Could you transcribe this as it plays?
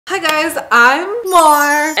Hi guys, I'm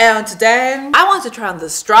Mar, and today I want to try on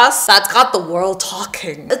this dress that's got the world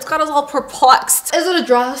talking. It's got us all perplexed. Is it a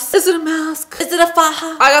dress? Is it a mask? Is it a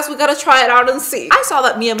faja? I guess we gotta try it out and see. I saw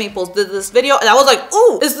that Mia Maples did this video and I was like,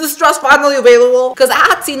 ooh, is this dress finally available? Because I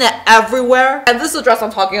had seen it everywhere, and this is the dress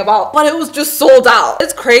I'm talking about, but it was just sold out.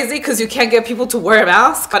 It's crazy because you can't get people to wear a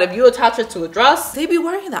mask, but if you attach it to a dress, they be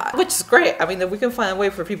wearing that, which is great. I mean, if we can find a way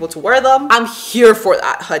for people to wear them, I'm here for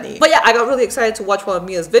that, honey. But yeah, I got really excited to watch one of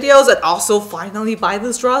Mia's videos and also finally buy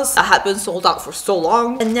this dress that had been sold out for so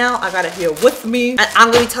long, and now I got it here with me and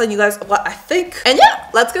I'm gonna be telling you guys what I think. And yeah,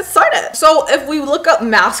 let's get started. So if we look up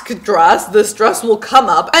mask dress, this dress will come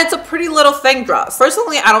up, and it's a PrettyLittleThing dress.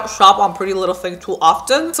 Personally, I don't shop on PrettyLittleThing too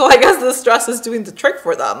often, so I guess this dress is doing the trick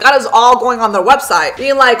for them. Got us all going on their website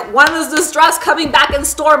being like, when is this dress coming back in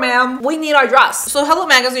store, ma'am? We need our dress. So Hello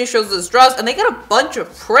Magazine shows this dress and they got a bunch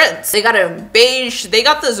of prints. They got it in beige, they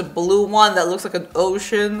got this blue one that looks like an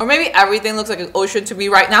ocean, or maybe everything looks like an ocean to me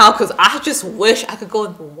right now because I just wish I could go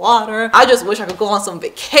in the water. I just wish I could go on some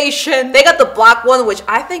vacation. They got the black one, which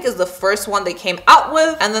I think is the first one they came out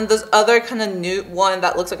with, and then this other kind of nude one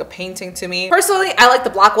that looks like a painting to me. Personally, I like the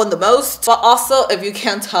black one the most, but also, if you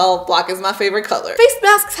can't tell, black is my favorite color. Face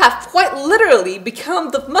masks have quite literally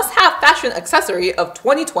become the must-have fashion accessory of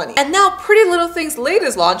 2020, and now PrettyLittleThing's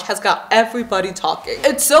latest launch has got everybody talking.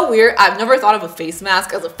 It's so weird. I've never thought of a face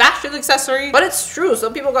mask as a fashion accessory, but it's true.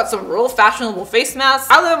 Some people got some real fashionable face masks.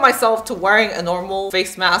 I limit myself to wearing a normal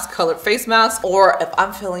face mask, colored face mask, or if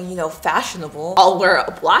I'm feeling, you know, fashionable, I'll wear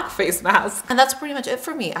a black face mask. And that's pretty much it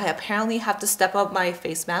for me. I apparently have to step up my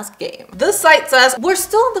face mask game. This site says, we're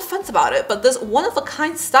still on the fence about it, but this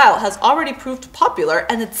one-of-a-kind style has already proved popular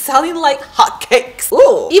and it's selling like hotcakes.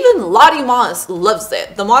 Ooh, even Lottie Moss loves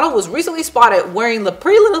it. The model was recently spotted wearing the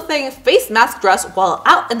PrettyLittleThing face mask dress while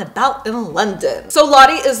out and about in London. So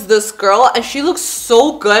Lottie is this girl and she looks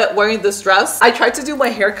so good wearing this dress. I tried to do my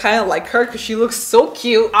hair kind of like her because she looks so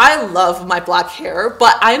cute. I love my black hair,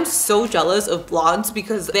 but I'm so jealous of blondes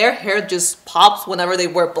because their hair just pops whenever they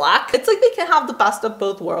wear black. It's like they can have the best of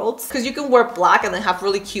both worlds because you can wear black and then have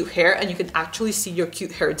really cute hair and you can actually see your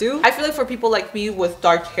cute hairdo. I feel like for people like me with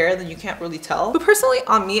dark hair, then you can't really tell. But personally,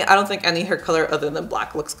 on me, I don't think any hair color other than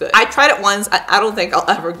black looks good. I tried it once. I don't think I'll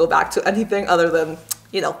ever go back to anything other than,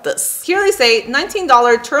 you know, this. Here they say $19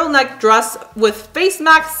 turtleneck dress with face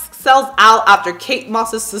mask sells out after Kate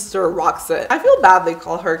Moss's sister rocks it. I feel bad they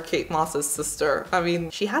call her Kate Moss's sister. I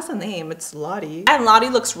mean, she has a name, it's Lottie. And Lottie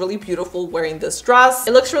looks really beautiful wearing this dress.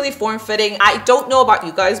 It looks really form-fitting. I don't know about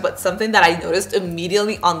you guys, but something that I noticed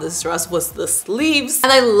immediately on this dress was the sleeves.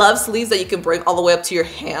 And I love sleeves that you can bring all the way up to your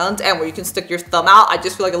hand and where you can stick your thumb out. I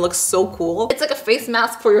just feel like it looks so cool. It's like a face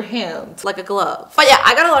mask for your hand, like a glove. But yeah,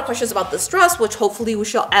 I got a lot of questions about this dress, which hopefully we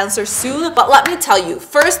shall answer soon. But let me tell you,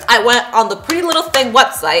 first I went on the PrettyLittleThing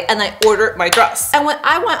website and I ordered my dress. And when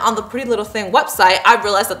I went on the PrettyLittleThing website, I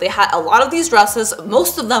realized that they had a lot of these dresses.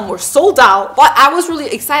 Most of them were sold out, but I was really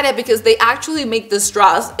excited because they actually make this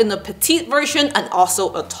dress in a petite version and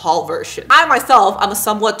also a tall version. I myself, I'm a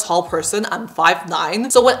somewhat tall person. I'm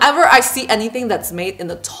 5'9". So whenever I see anything that's made in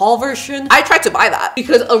the tall version, I try to buy that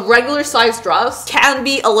because a regular size dress can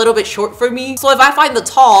be a little bit short for me. So if I find the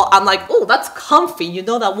tall, I'm like, oh, that's comfy. You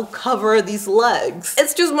know, that will cover these legs.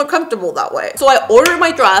 It's just more comfortable that way. So I ordered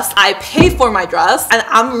my dress. I paid for my dress and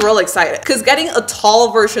I'm real excited because getting a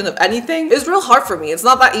tall version of anything is real hard for me. It's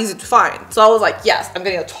not that easy to find. So I was like, yes, I'm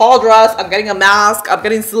getting a tall dress, I'm getting a mask, I'm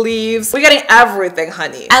getting sleeves, we're getting everything,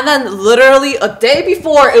 honey. And then literally a day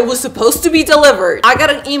before it was supposed to be delivered, I got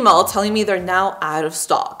an email telling me they're now out of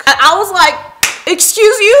stock. And I was like,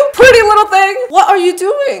 excuse you, PrettyLittleThing? What are you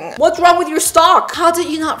doing? What's wrong with your stock? How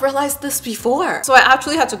did you not realize this before? So I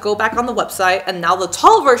actually had to go back on the website and now the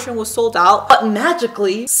tall version was sold out, but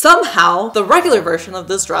magically, somehow, the regular version of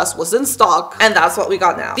this dress was in stock, and that's what we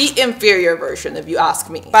got now. The inferior version, if you ask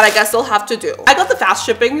me. But I guess they'll have to do. I got the fast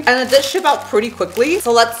shipping and it did ship out pretty quickly.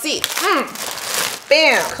 So let's see.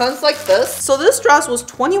 Bam, comes like this. So this dress was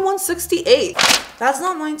 $21.68. That's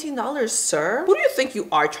not $19, sir. Who do you think you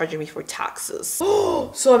are charging me for taxes?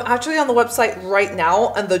 So I'm actually on the website right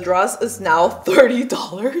now and the dress is now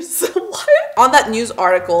 $30. What? On that news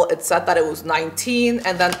article, it said that it was 19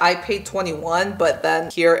 and then I paid 21, but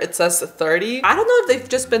then here it says 30. I don't know if they've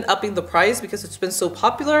just been upping the price because it's been so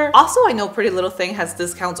popular. Also, I know PrettyLittleThing has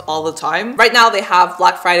discounts all the time. Right now they have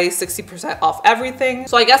Black Friday 60% off everything.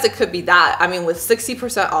 So I guess it could be that. I mean, with 60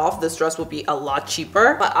 60% off, this dress would be a lot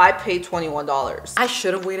cheaper, but I paid $21. I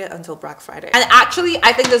should have waited until Black Friday. And actually,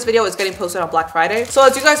 I think this video is getting posted on Black Friday. So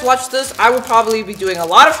as you guys watch this, I will probably be doing a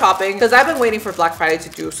lot of shopping because I've been waiting for Black Friday to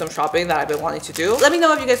do some shopping that I've been wanting to do. Let me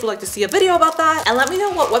know if you guys would like to see a video about that, and let me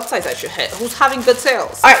know what websites I should hit, who's having good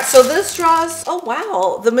sales. All right, so this dress, oh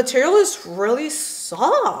wow, the material is really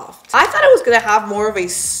soft. I thought it was gonna have more of a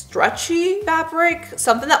stretchy fabric,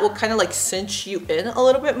 something that will kind of like cinch you in a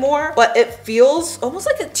little bit more, but it feels almost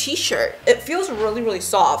like a t-shirt. It feels really, really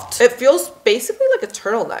soft. It feels basically like a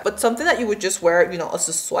turtleneck, but something that you would just wear, you know, as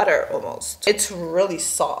a sweater almost. It's really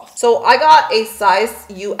soft. So I got a size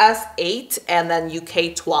US 8 and then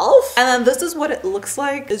UK 12. And then this is what it looks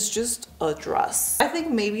like. It's just a dress. I think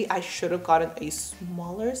maybe I should have gotten a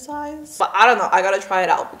smaller size, but I don't know. I gotta try it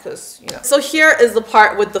out because, you know. So here is the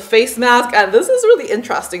part with the face mask, and this is really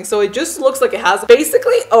interesting. So it just looks like it has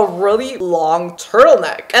basically a really long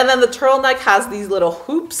turtleneck, and then the turtleneck has these little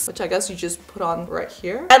hoops, which I guess you just put on right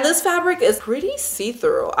here. And this fabric is pretty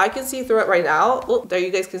see-through. I can see through it right now. Oh, there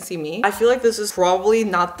you guys can see me. I feel like this is probably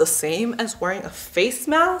not the same as wearing a face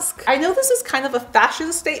mask. I know this is kind of a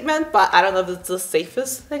fashion statement, but I don't know if it's the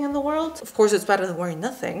safest thing in the world. Of course, it's better than wearing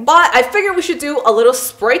nothing, but I figured we should do a little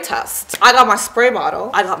spray test. I got my spray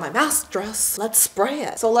bottle. I got my mask dress. Let's spray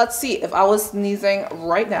it. So let's see if I was sneezing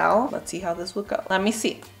right now. Let's see how this would go. Let me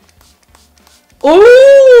see.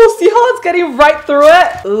 Ooh, see how it's getting right through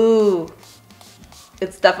it? Ooh.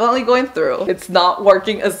 It's definitely going through. It's not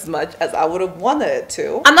working as much as I would have wanted it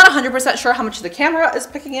to. I'm not 100% sure how much the camera is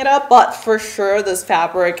picking it up, but for sure this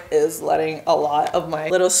fabric is letting a lot of my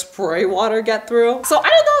little spray water get through. So I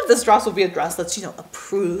don't know if this dress will be a dress that's, you know,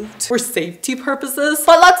 approved for safety purposes,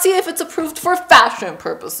 but let's see if it's approved for fashion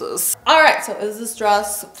purposes. All right, so is this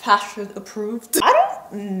dress fashion approved? I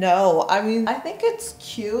don't know. I mean, I think it's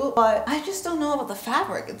cute, but I just don't know about the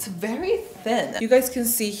fabric. It's very thin. You guys can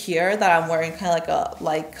see here that I'm wearing kind of like a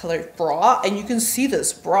light colored bra, and you can see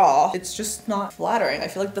this bra, it's just not flattering. I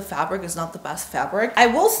feel like the fabric is not the best fabric. I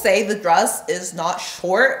will say the dress is not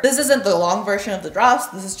short. This isn't the long version of the dress.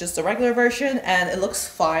 This is just the regular version, and it looks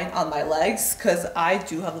fine on my legs because I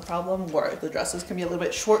do have the problem where the dresses can be a little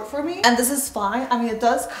bit short for me, and this is fine. I mean, it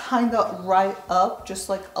does kind of rise up just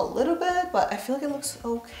like a little bit, but I feel like it looks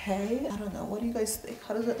okay. I don't know. What do you guys think?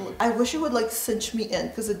 How does it look? I wish it would like cinch me in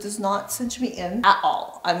because it does not cinch me in at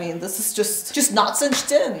all. I mean, this is just not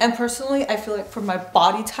cinched in. And personally, I feel like for my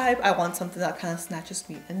body type, I want something that kind of snatches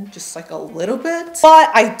me in just like a little bit.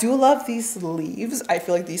 But I do love these sleeves. I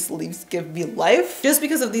feel like these sleeves give me life. Just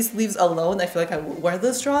because of these sleeves alone, I feel like I would wear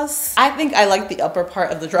this dress. I think I like the upper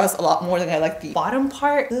part of the dress a lot more than I like the bottom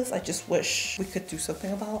part. This, I just wish we could do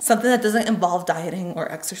something about. Something that doesn't involve dieting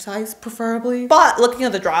or exercise, preferably. But looking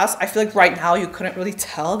at the dress, I feel like right now you couldn't really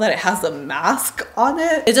tell that it has a mask on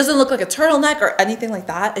it. It doesn't look like a turtleneck or anything like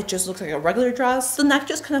that. It just looks like a regular dress. The neck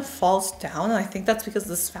just kind of falls down, and I think that's because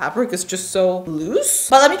this fabric is just so loose.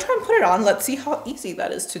 But let me try and put it on. Let's see how easy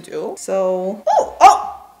that is to do. So,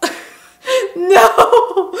 oh!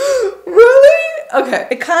 No! Really? Okay,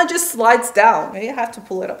 it kind of just slides down. Maybe I have to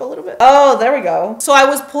pull it up a little bit. Oh, there we go. So I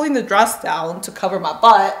was pulling the dress down to cover my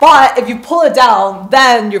butt, but if you pull it down,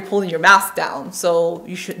 then you're pulling your mask down. So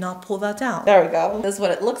you should not pull that down. There we go. This is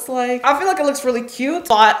what it looks like. I feel like it looks really cute,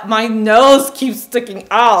 but my nose keeps sticking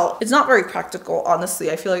out. It's not very practical,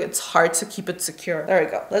 honestly. I feel like it's hard to keep it secure. There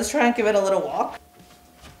we go. Let's try and give it a little walk.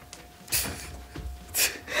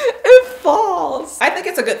 It falls. I think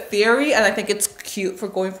it's a good theory, and I think it's cute for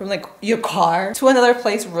going from like your car to another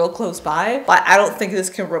place real close by, but I don't think this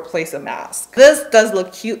can replace a mask. This does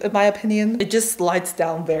look cute in my opinion. It just slides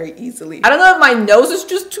down very easily. I don't know if my nose is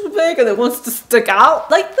just too big and it wants to stick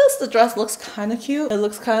out. Like this, the dress looks kind of cute. It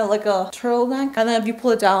looks kind of like a turtleneck, and then if you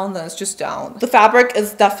pull it down, then it's just down. The fabric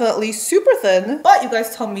is definitely super thin, but you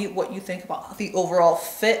guys tell me what you think about the overall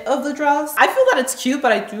fit of the dress. I feel that it's cute,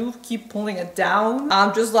 but I do keep pulling it down.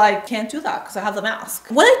 I'm just like, can't do that because I have the mask.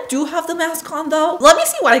 When I do have the mask on though, let me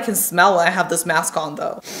see what I can smell when I have this mask on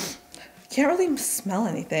though. Can't really smell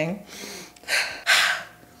anything.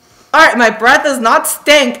 All right, my breath does not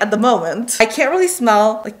stink at the moment. I can't really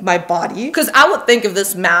smell like my body, because I would think if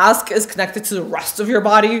this mask is connected to the rest of your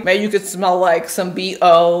body, maybe you could smell like some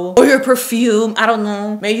BO or your perfume. I don't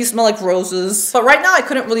know. Maybe you smell like roses. But right now I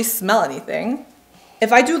couldn't really smell anything.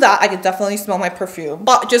 If I do that, I could definitely smell my perfume,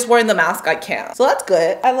 but just wearing the mask, I can't. So that's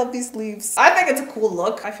good. I love these sleeves. I think it's a cool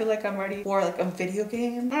look. I feel like I'm ready for like a video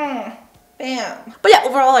game. Bam. But yeah,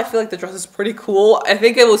 overall, I feel like the dress is pretty cool. I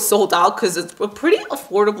think it was sold out because it's a pretty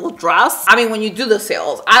affordable dress. I mean, when you do the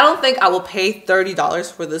sales, I don't think I will pay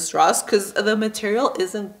 $30 for this dress because the material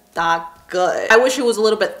isn't that good. I wish it was a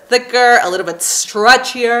little bit thicker, a little bit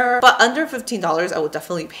stretchier, but under $15, I would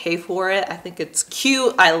definitely pay for it. I think it's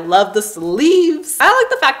cute. I love the sleeves. I like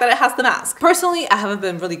the fact that it has the mask. Personally, I haven't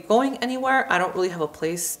been really going anywhere. I don't really have a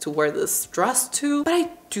place to wear this dress to, but I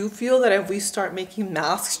do feel that if we start making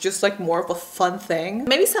masks just like more of a fun thing,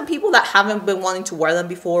 maybe some people that haven't been wanting to wear them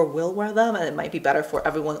before will wear them, and it might be better for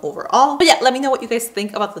everyone overall. But yeah, let me know what you guys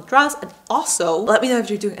think about the dress, and also let me know if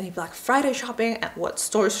you're doing any Black Friday shopping and what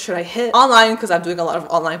stores should I hit online, because I'm doing a lot of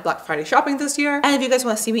online Black Friday shopping this year. And if you guys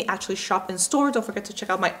want to see me actually shop in store, don't forget to check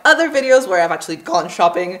out my other videos where I've actually gone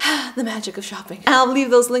shopping. The magic of shopping. And I'll leave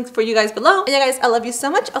those links for you guys below. And yeah guys, I love you so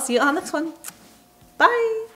much. I'll see you on the next one. Bye.